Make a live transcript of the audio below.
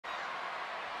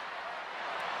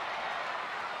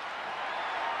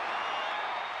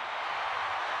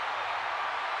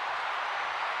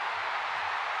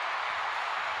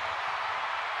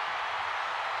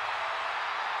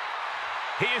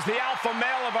He is the alpha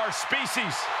male of our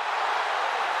species.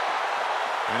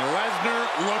 And Lesnar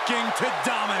looking to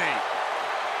dominate.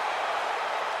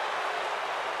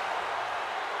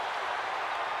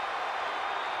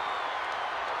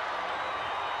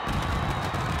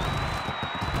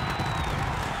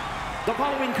 The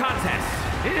following contest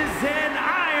is an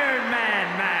Iron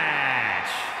Man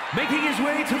match. Making his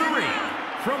way to the ring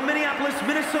from Minneapolis,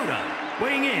 Minnesota,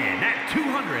 weighing in at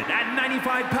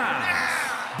 295 pounds,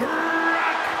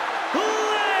 Brock Lesnar.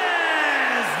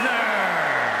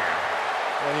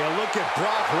 When you look at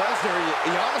Brock Lesnar,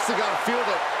 you honestly got to feel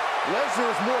that Lesnar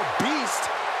is more beast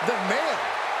than man.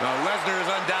 Now, Lesnar is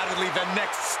undoubtedly the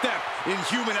next step in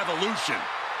human evolution.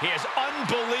 He has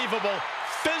unbelievable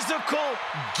physical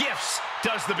gifts,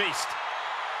 does the Beast.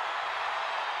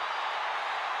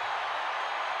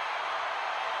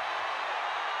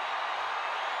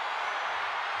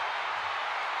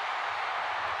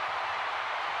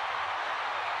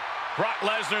 Brock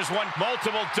Lesnar's won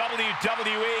multiple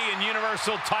WWE and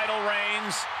Universal title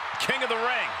reigns, King of the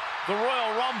Ring, the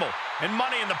Royal Rumble, and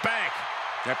Money in the Bank.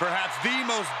 And perhaps the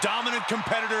most dominant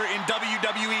competitor in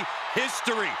WWE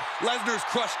history. Lesnar's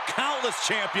crushed countless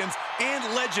champions and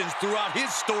legends throughout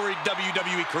his storied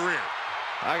WWE career.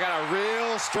 I got a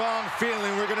real strong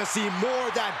feeling we're going to see more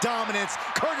of that dominance,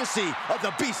 courtesy of the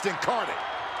Beast incarnate.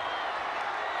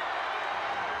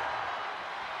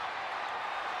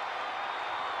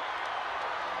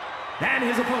 And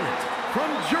his opponent from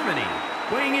Germany,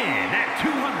 weighing in at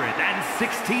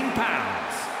 216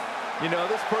 pounds. You know,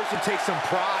 this person takes some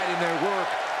pride in their work,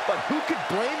 but who could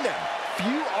blame them?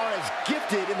 Few are as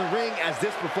gifted in the ring as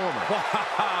this performer.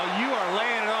 Wow, you are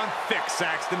laying it on thick,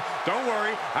 Saxton. Don't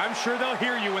worry, I'm sure they'll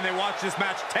hear you when they watch this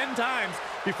match 10 times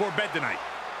before bed tonight.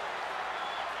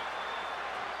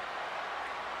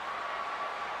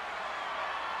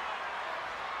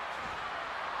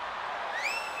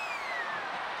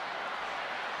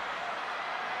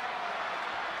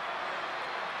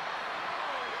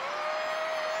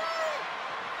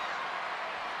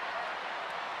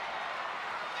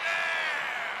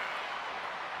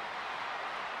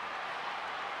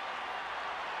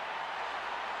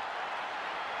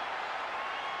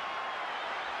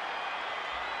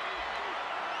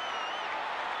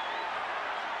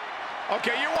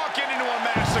 Okay, you're walking into a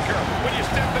massacre when you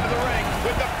step into the ring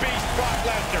with the Beast, Brock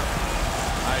Lesnar.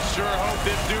 I sure hope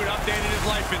this dude updated his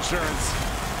life insurance.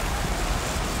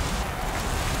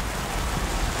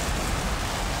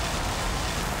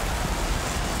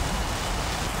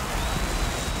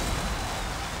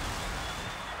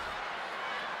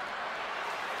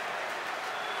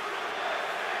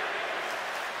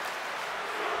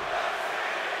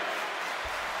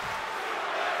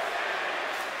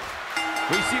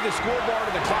 We see the scoreboard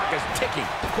and the clock is ticking.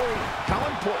 Corey, how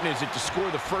important is it to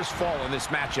score the first fall in this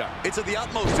matchup? It's of the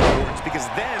utmost importance because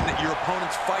then your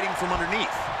opponent's fighting from underneath.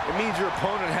 It means your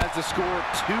opponent has to score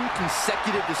 2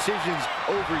 consecutive decisions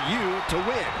over you to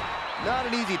win. Not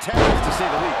an easy task, to say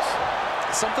the least.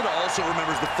 Something to also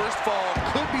remember is the first fall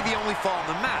could be the only fall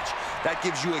in the match. That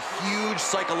gives you a huge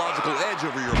psychological edge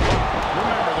over your opponent.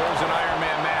 Remember, there was an Iron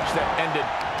Man match that ended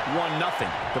 1-0.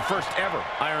 The first ever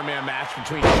Iron Man match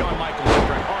between Shawn Michaels and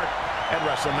Bret Hart at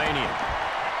WrestleMania.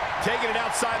 Taking it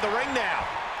outside the ring now.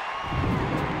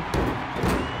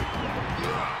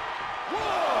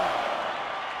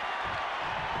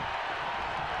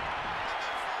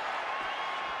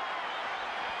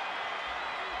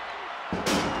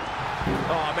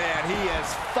 Oh, man, he is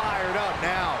fired up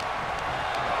now.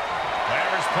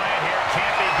 Whatever's playing here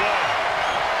can't be good.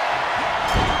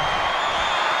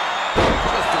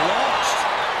 Just launched.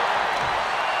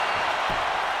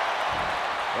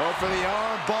 Go for the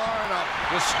arm bar and up.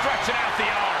 Just stretching out the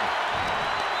arm.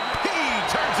 He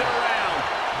turns it around.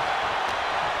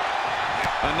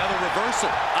 Another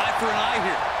reversal. Eye for an eye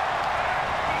here.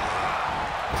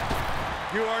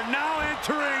 You are now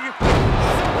entering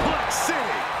Suplex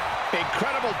City.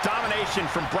 Incredible domination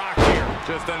from Brock here.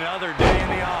 Just another day in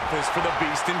the office for the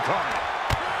Beast incarnate.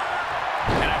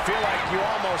 And I feel like you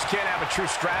almost can't have a true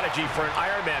strategy for an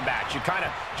Iron Man match. You kind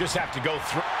of just have to go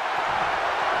through.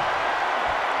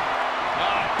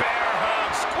 Bear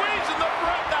hug, squeezing the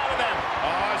breath out of them.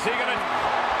 Oh, is he going to...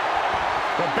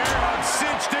 The bear hug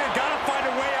cinched in. Got to find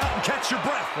a way out and catch your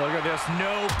breath. Look at this,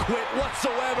 no quit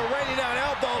whatsoever. Raining down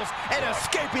elbows and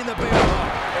escaping the bear hug.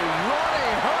 A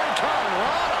running hurricane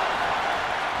rana.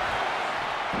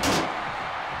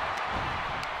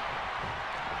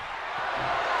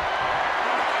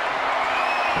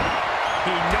 He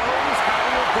knows how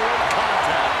to avoid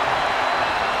contact.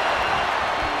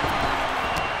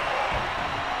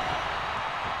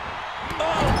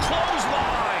 Oh,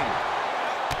 clothesline.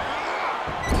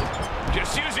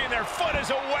 just using their foot as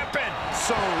a weapon.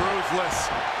 So ruthless.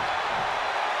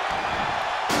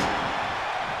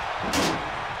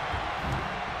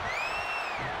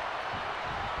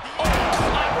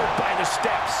 Clobbered by the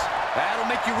steps. That'll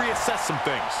make you reassess some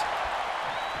things.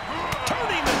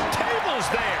 Turning the tables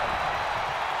there.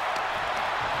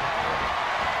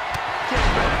 Get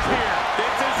back here.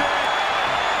 This is it.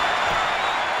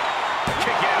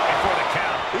 Kick out before the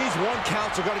count. These one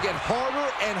counts are going to get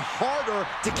harder and harder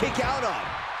to kick out of.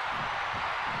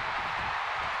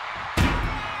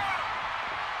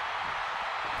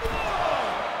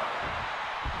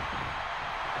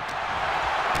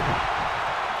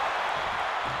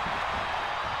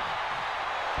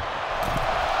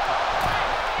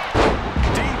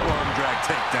 Deep arm drag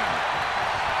takedown.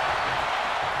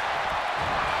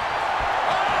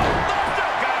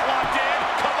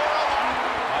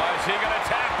 Is he going to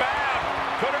tap out?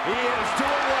 He is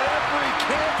doing whatever he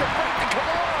can to break the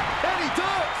Kimura, and he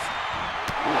does.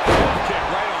 Kick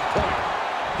right on point.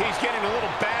 He's getting a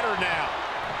little battered now.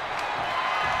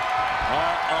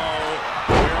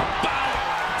 We're about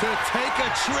to take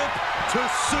a trip to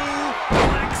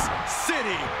Suplex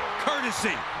City,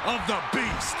 courtesy of the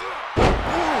Beast.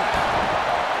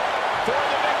 For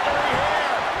the victory here.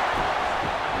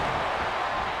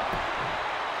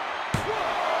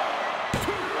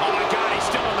 Oh my God, he's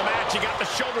still in the match. He got the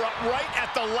shoulder up right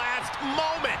at the last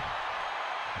moment.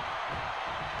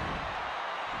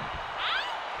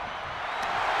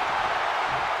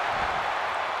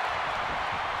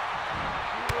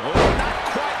 Oh, not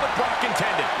quite what Brock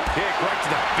intended. Kick right to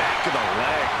the back of the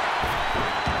leg.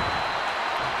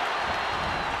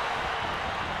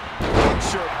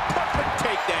 Picture perfect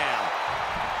takedown.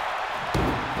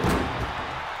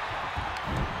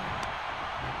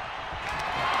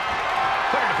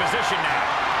 Put into position now.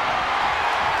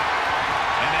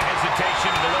 And the hesitation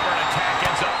to deliver an attack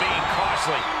ends up being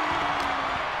costly.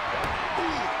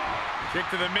 Kick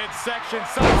to the midsection,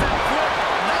 sunset flip.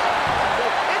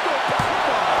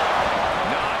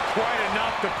 Not quite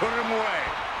enough to put him away.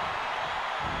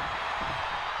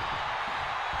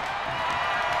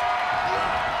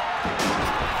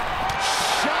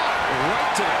 Shot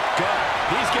right to the gut.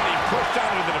 He's getting pushed out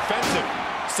into the defensive.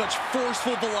 Such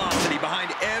forceful velocity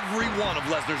behind every one of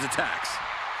Lesnar's attacks.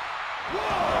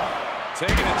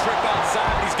 Taking a trip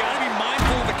outside, but he's got to be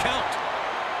mindful of the count.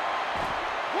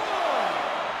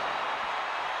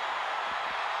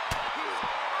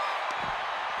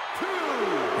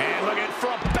 And look at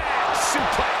from back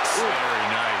suplex. Very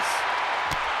nice.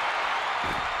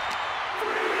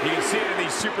 You can see it in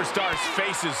these superstars'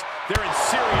 faces. They're in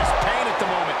serious pain at the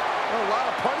moment. A lot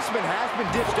of punishment has been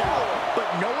dished out, but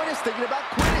no one is thinking about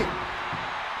quitting.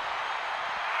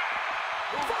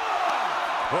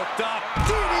 Hooked up.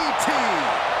 DDT!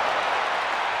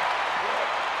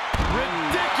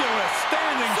 Ridiculous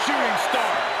standing shooting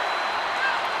star.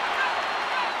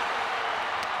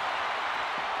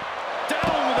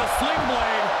 Down with a sling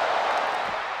blade.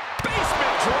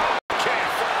 Basement drop kick.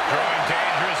 Drawing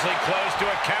dangerously close to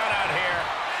a count out here.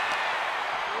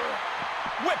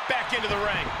 Whip back into the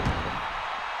ring.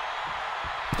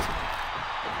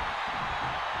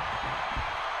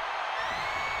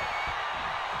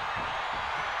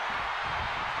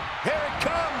 Here it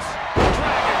comes.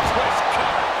 Dragon twist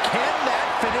cover. Can that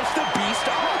finish the Beast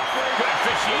off? Good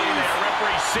officiating there.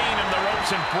 Referee seeing him the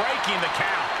ropes and breaking the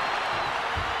count.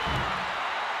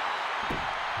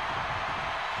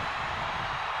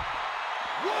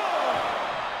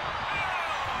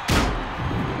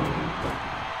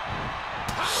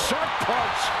 Sharp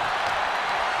punch.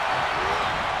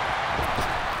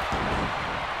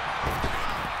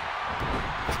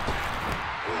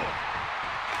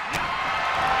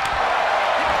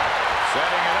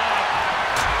 Setting it up.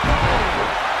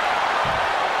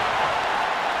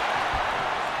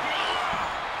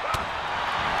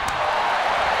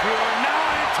 We are now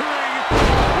entering the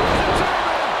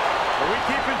tournament. Are we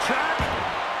keeping track?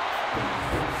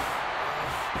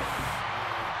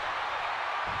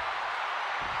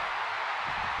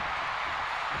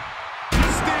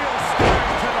 Steel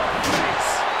staring to the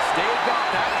face. Stave got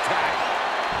that attack.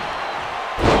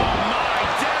 Oh my,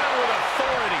 down with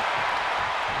authority.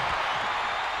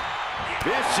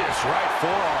 Vicious right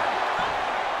forearm.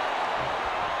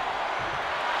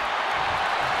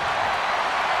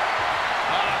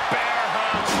 Bear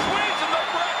hug, squeezing the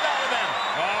breath out of him.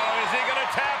 Oh, is he going to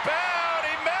tap out?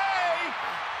 He may.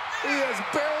 He is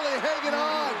barely hanging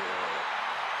on.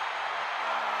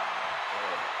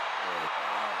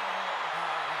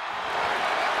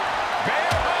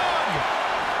 Bear hug.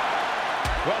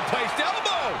 Well-placed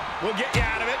elbow will get you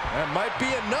out of it. That might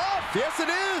be enough. Yes, it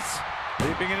is.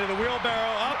 Leaping into the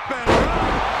wheelbarrow, up and right.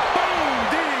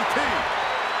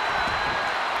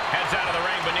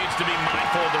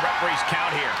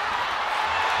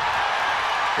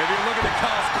 If you're looking to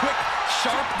cause quick,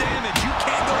 sharp damage, you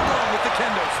can't go wrong with the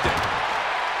kendo stick.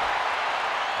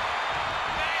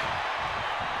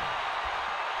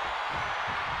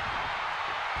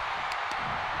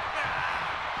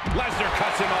 Lesnar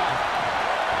cuts him off.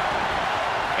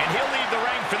 And he'll leave the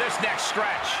ring for this next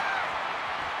stretch.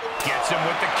 Gets him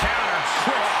with the counter.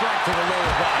 Quick strike to the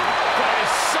lower body. That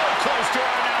is so close to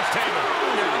our announce table.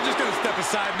 Yeah, I'm just going to step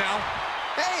aside now.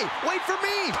 Hey, wait for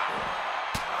me!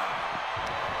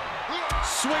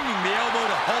 Swinging the elbow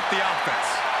to halt the offense.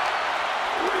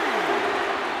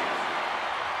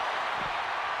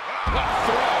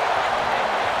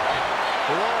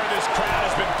 The roar of this crowd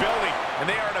has been building, and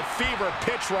they are at a fever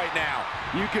pitch right now.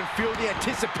 You can feel the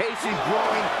anticipation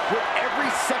growing with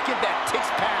every second that ticks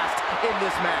past in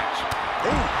this match.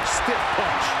 Ooh, stiff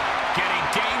punch. Getting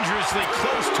dangerously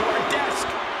close to our desk.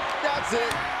 That's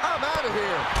it. I'm out of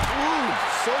here. Ooh,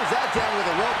 slows that down with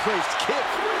a well-placed kick.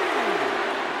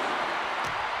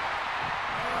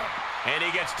 And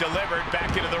he gets delivered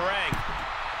back into the ring.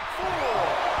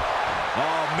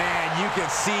 Oh, man, you can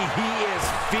see he is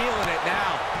feeling it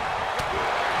now.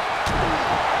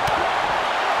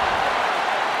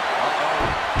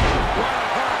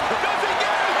 Does he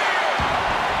get him here?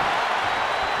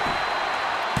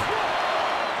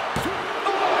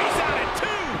 Oh, he's out at 2.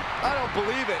 I don't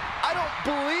believe it. I don't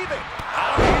believe it.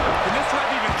 I don't either. Can this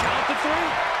ref even count to 3?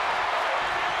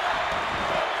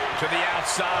 To the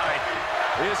outside.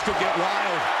 This could get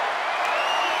wild.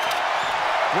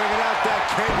 Bringing out that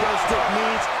kendo stick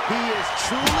means he is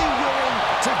truly willing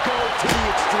to go to the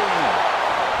extreme.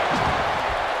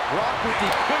 Brock with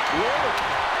the quick work.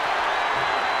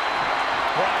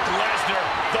 Brock Lesnar,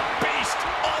 the beast,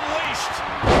 unleashed.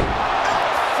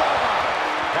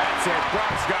 That's it.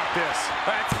 Brock's got this.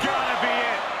 That's gotta be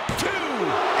it. 2.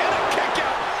 And a kick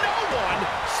out. No one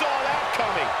saw that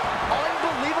coming.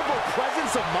 Unbelievable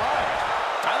presence of mind.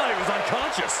 I thought he was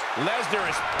unconscious. Lesnar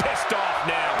is pissed off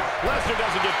now. Lesnar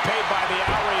doesn't get paid by the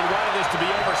hour. He wanted this to be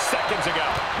over seconds ago.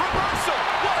 Reversal.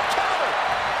 What a counter.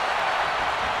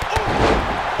 Ooh.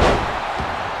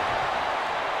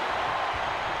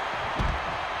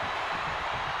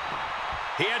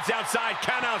 He heads outside.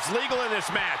 Countouts legal in this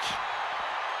match.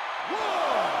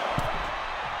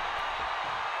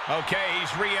 Okay,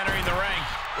 he's re-entering the ring.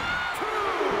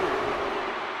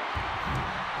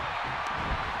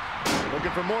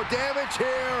 Looking for more damage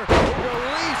here.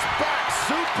 Release back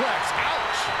suplex.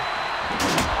 Ouch.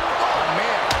 Oh,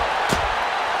 man.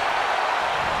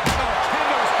 Oh,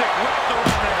 kendo stick wrapped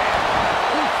around the head.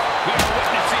 We are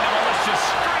witnessing a malicious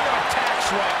string of attacks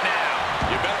right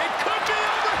now. You bet. It could be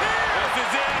over here. This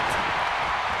is it.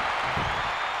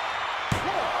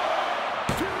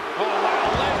 Oh,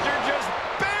 wow. Lesnar just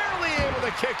barely able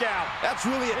to kick out. That's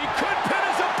really it. He could pin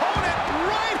his opponent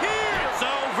right here. It's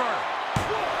over.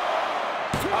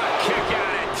 A kick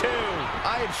out at 2.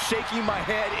 I am shaking my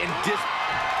head in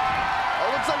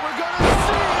Oh, looks like we're gonna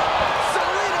see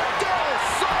Selena Del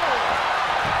Sol.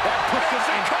 That puts us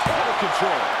in total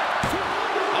control.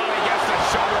 Oh, he gets the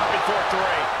shoulder up before 3.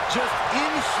 Just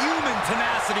inhuman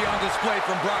tenacity on display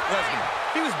from Brock Lesnar.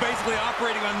 He was basically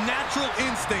operating on natural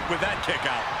instinct with that kick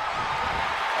out.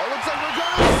 Oh, looks like we're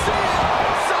gonna see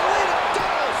Selena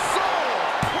Del Sol.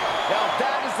 Now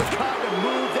that is the kind of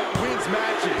move that wins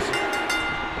matches.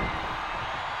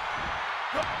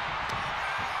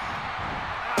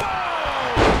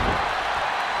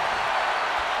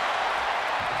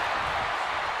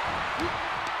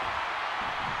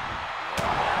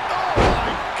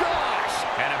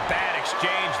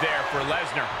 For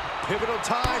Lesnar. Pivotal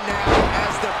time now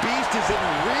as the Beast is in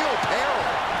real peril.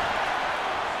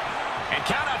 And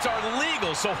countouts are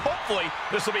legal, so hopefully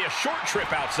this will be a short trip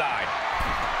outside.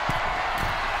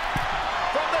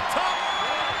 From the top.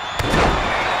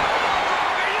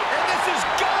 And this has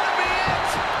got to be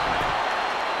it.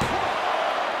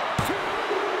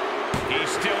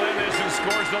 He's still in this and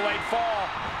scores the late fall.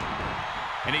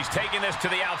 And he's taking this to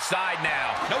the outside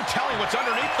now. No telling what's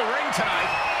underneath the ring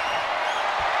tonight.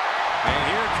 And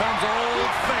here comes Old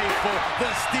Faithful.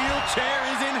 The steel chair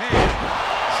is in hand.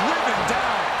 Driven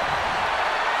down.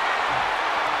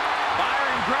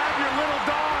 Byron, grab your little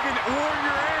dog and warn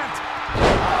your aunt.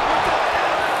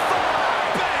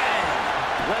 Bang!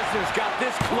 Lesnar's got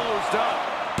this closed up.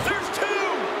 There's 2.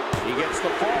 He gets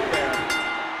the fall there.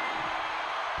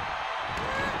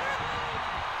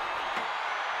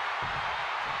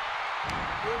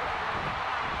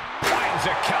 Finds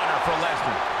a counter for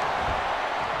Lesnar.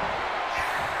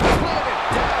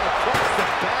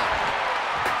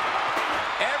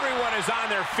 Is on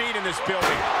their feet in this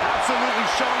building. Absolutely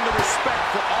showing the respect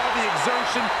for all the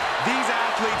exertion these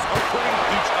athletes are putting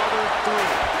each other through.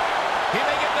 He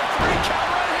may get the 3 count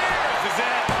right here. This is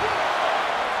it.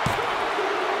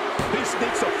 He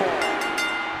sneaks a fall.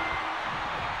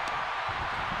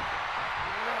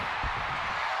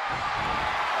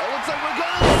 It looks like we're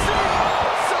going to see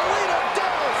Selena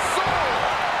Del Sol.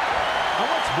 How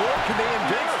much more can they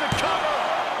endure? The cover.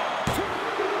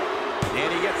 And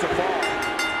he gets a fall.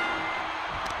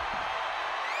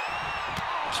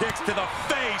 Kicks to the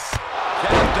face.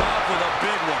 Capped off with a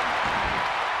big one.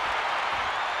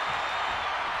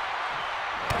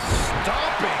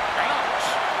 Stomping. Ouch.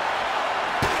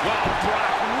 Well,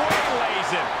 Brock waylays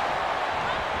him.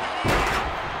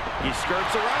 He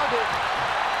skirts around it.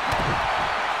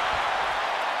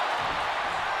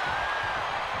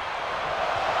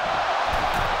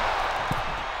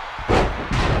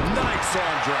 Nice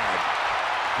arm drag.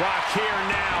 Brock here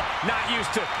now, not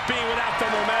used to being without the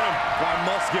momentum. I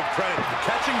must give credit.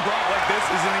 Catching Brock like this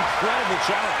is an incredible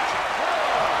challenge.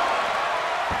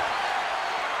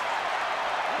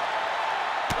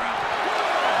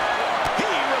 He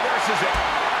reverses it.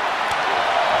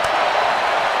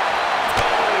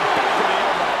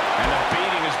 And the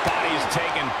beating his body has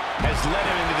taken has led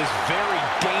him into this very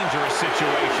dangerous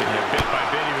situation. And bit by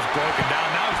bit, he was broken down.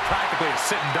 Now he's practically a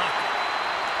sitting duck.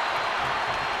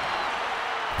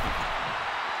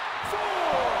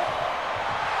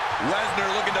 Lesnar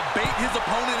looking to bait his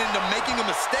opponent into making a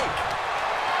mistake.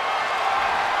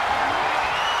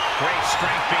 Great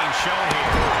strength being shown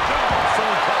here.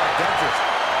 Someone call a dentist.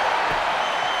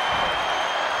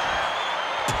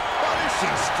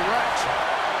 Punishing stretch.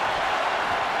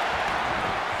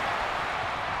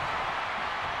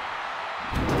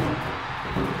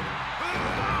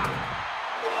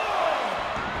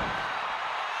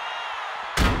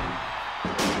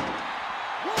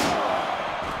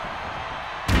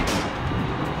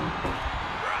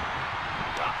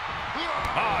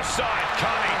 Oh, saw it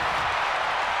coming.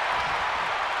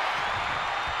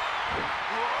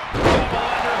 Double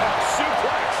underhook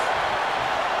suplex.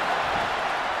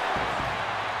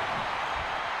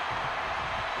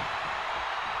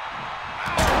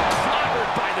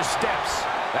 Clobbered by the steps.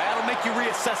 That'll make you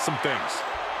reassess some things.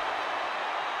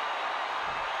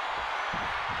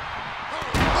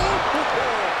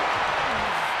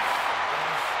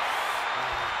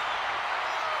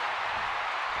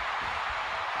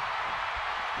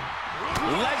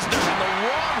 Lesnar on the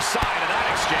wrong side of that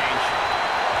exchange.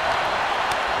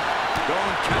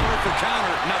 Going counter for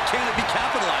counter. Now can it be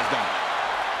capitalized on?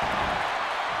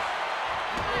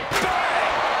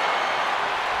 Bang!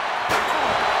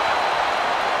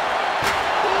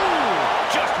 Ooh,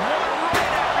 just one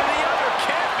right after the other.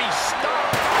 Can't be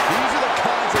stopped. These are the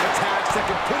kinds of attacks that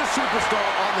can put a superstar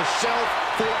on the shelf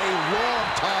for a long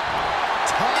time.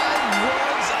 Time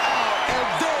runs out, and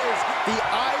there's the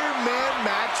Iron Man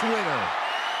match winner.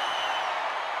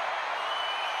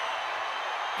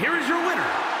 Here is your winner.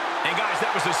 And guys, that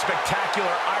was a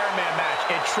spectacular Iron Man match.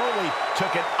 It truly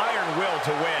took an iron will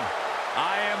to win.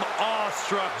 I am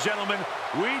awestruck, gentlemen.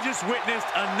 We just witnessed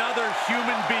another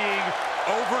human being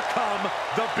overcome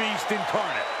the Beast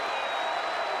incarnate.